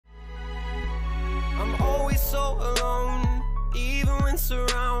so alone, even when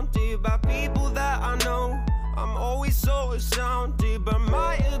surrounded by people that I know. I'm always so astounded by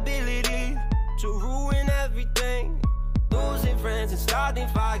my ability to ruin everything, losing friends and starting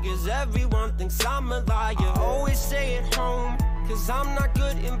fires. Everyone thinks I'm a liar. I always stay at home, cause I'm not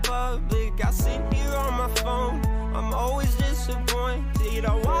good in public. I sit here on my phone, I'm always disappointed.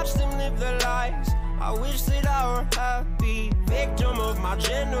 I watch them live their lives, I wish that I were happy. Victim of my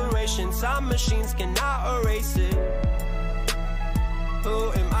generation, time machines cannot erase it.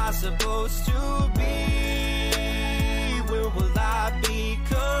 Who am I supposed to be? When will I be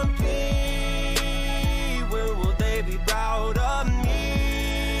complete? When will they be proud of me?